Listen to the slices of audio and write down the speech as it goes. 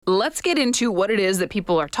let's get into what it is that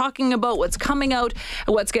people are talking about, what's coming out,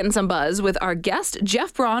 what's getting some buzz with our guest,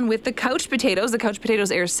 Jeff Braun with The Couch Potatoes. The Couch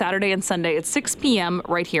Potatoes airs Saturday and Sunday at 6 p.m.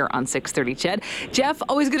 right here on 630 CHED. Jeff,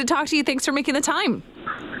 always good to talk to you. Thanks for making the time.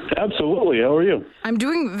 Absolutely. How are you? I'm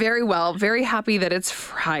doing very well. Very happy that it's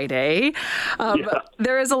Friday.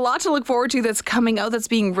 There is a lot to look forward to that's coming out, that's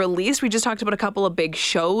being released. We just talked about a couple of big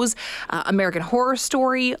shows. American Horror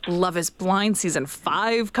Story, Love is Blind Season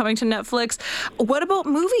 5 coming to Netflix. What about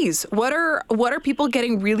movies? What are people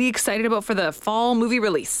getting really excited about for the fall movie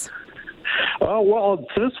release? Well,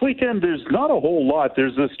 this weekend there's not a whole lot.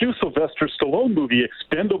 There's this new Sylvester Stallone movie,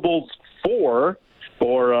 Expendables 4.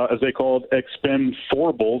 Or as they call it,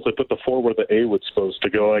 Expendables. They put the 4 where the A was supposed to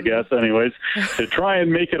go, I guess. Anyways, to try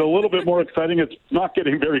and make it a little bit more exciting, it's not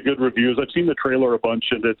getting very good reviews. I've seen the trailer a bunch,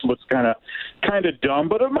 and it looks kind of dumb,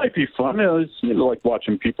 but it might be fun. You like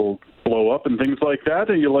watching people blow up and things like that,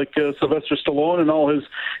 and you like Sylvester Stallone and all his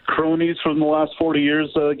cronies from the last 40 years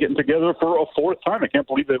getting together for a fourth time. I can't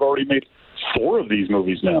believe they've already made 4 of these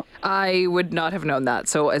movies now. I would not have known that,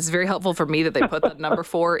 so it's very helpful for me that they put that number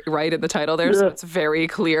 4 right in the title there, so it's very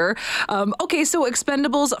clear. Okay, so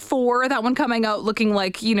Expendables 4, that one coming out looking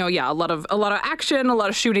like, a lot of action, a lot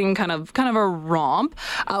of shooting, kind of a romp.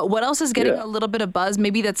 What else is getting a little bit of buzz?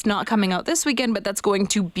 Maybe that's not coming out this weekend, but that's going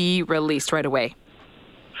to be released right away.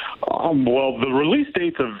 Well, the release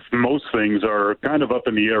dates of most things are kind of up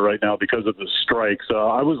in the air right now because of the strikes.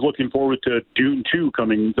 I was looking forward to Dune 2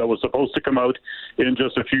 coming. That was supposed to come out in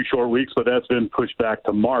just a few short weeks, but that's been pushed back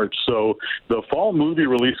to March. So the fall movie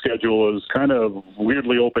release schedule is kind of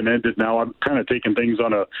weirdly open-ended now. I'm kind of taking things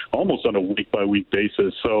almost on a week-by-week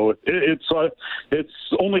basis. So it's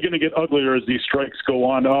only going to get uglier as these strikes go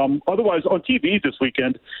on. Otherwise, on TV this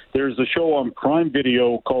weekend, there's a show on Prime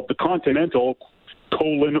Video called The Continental,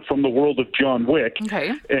 from the world of John Wick.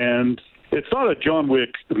 Okay. And it's not a John Wick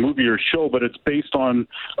movie or show, but it's based on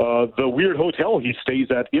the weird hotel he stays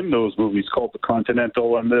at in those movies called The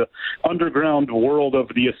Continental and the underground world of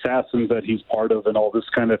the assassins that he's part of and all this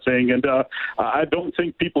kind of thing. And I don't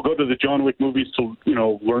think people go to the John Wick movies to,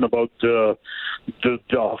 learn about what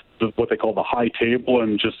they call the high table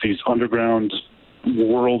and just these underground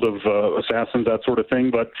world of assassins, that sort of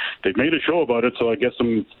thing, but they've made a show about it, so I guess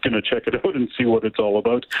I'm going to check it out and see what it's all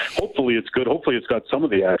about. Hopefully it's good. Hopefully it's got some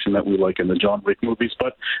of the action that we like in the John Wick movies,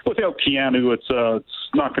 but without Keanu, it's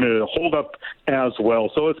not going to hold up as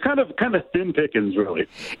well. So it's kind of thin pickings, really.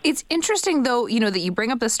 It's interesting, though, that you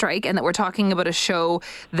bring up the strike and that we're talking about a show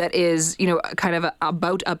that is, kind of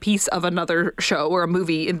about a piece of another show or a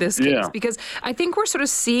movie in this case, because I think we're sort of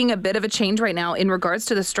seeing a bit of a change right now in regards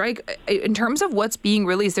to the strike in terms of what's being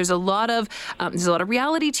released. There's a lot of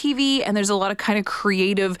reality TV and there's a lot of kind of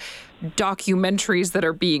creative documentaries that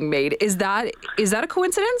are being made. Is that a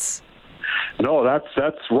coincidence? No,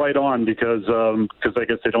 that's right on because I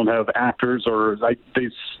guess they don't have actors or they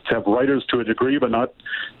have writers to a degree, but not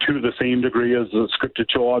to the same degree as a scripted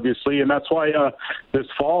show, obviously. And that's why this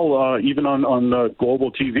fall, even on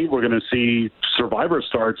global TV, we're going to see Survivor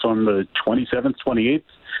starts on the 27th, 28th.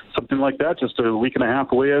 Something like that, just a week and a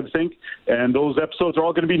half away, I think. And those episodes are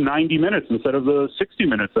all going to be 90 minutes instead of the 60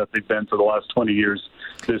 minutes that they've been for the last 20 years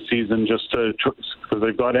this season, just because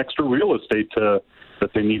they've got extra real estate that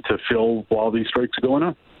they need to fill while these strikes are going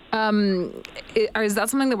on. Is that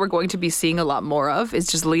something that we're going to be seeing a lot more of? Is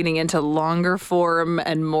just leaning into longer form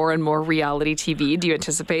and more reality TV? Do you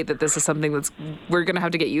anticipate that this is something we're going to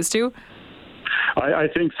have to get used to? I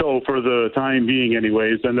think so for the time being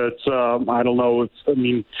anyways. And it's, I don't know,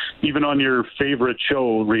 even on your favorite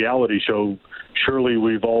show, reality show, surely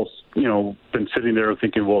we've all, been sitting there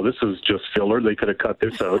thinking, well, this is just filler. They could have cut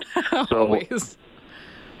this out. So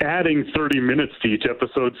adding 30 minutes to each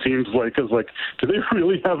episode seems like, do they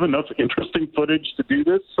really have enough interesting footage to do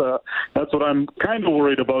this? That's what I'm kind of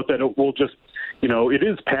worried about, that it will just, it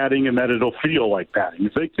is padding and that it'll feel like padding.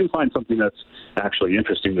 If they can find something that's actually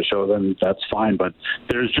interesting to show, then that's fine. But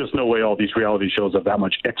there's just no way all these reality shows have that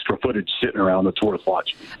much extra footage sitting around that's worth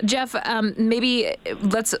watching. Jeff, maybe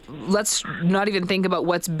let's not even think about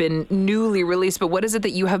what's been newly released, but what is it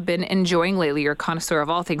that you have been enjoying lately? You're a connoisseur of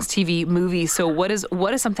all things TV, movies. So what is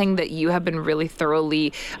something that you have been really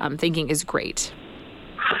thoroughly thinking is great?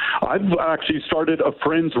 I've actually started a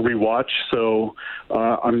Friends rewatch, so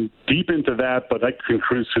I'm deep into that, but I can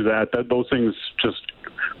cruise through that. Those things just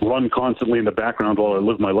run constantly in the background while I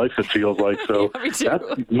live my life, it feels like. So yeah, me too.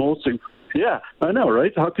 That's mostly, yeah, I know,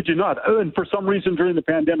 right? How could you not? And for some reason during the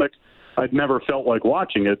pandemic, I'd never felt like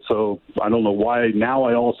watching it, so I don't know why now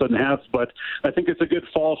I all of a sudden have, but I think it's a good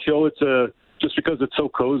fall show. It's just because it's so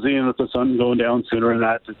cozy and with the sun going down sooner and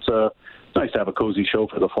that, it's nice to have a cozy show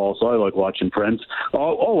for the fall, so I like watching Friends. I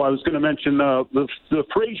was going to mention the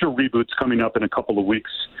Frasier reboot's coming up in a couple of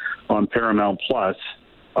weeks on Paramount Plus.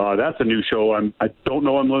 That's a new show. I don't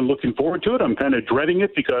know. I'm looking forward to it. I'm kind of dreading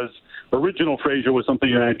it because original Frasier was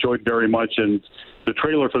something I enjoyed very much, and the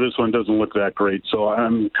trailer for this one doesn't look that great. So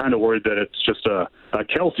I'm kind of worried that it's just a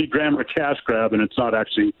Kelsey Grammer cash grab, and it's not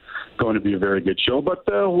actually going to be a very good show. But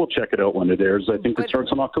we'll check it out when it airs. I think it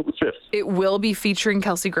starts on October 5th. It will be featuring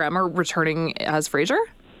Kelsey Grammer returning as Frasier?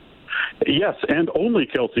 Yes, and only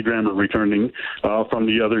Kelsey Grammer returning from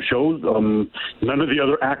the other shows. None of the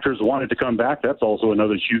other actors wanted to come back. That's also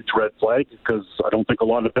another huge red flag because I don't think a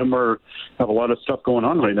lot of them have a lot of stuff going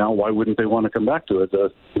on right now. Why wouldn't they want to come back to it?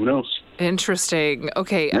 Who knows? Interesting.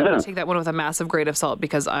 Okay, I'm going to take that one with a massive grain of salt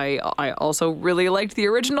because I also really liked the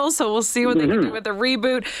original, so we'll see what they can do with the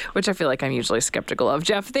reboot, which I feel like I'm usually skeptical of.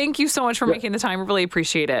 Jeff, thank you so much for making the time. Really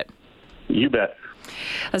appreciate it. You bet.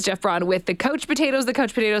 That's Jeff Braun with The Couch Potatoes. The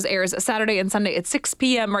Couch Potatoes airs Saturday and Sunday at 6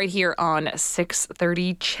 p.m. right here on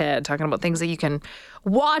 630 CHED, talking about things that you can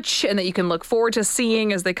watch and that you can look forward to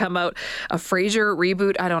seeing as they come out. A Frasier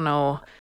reboot, I don't know.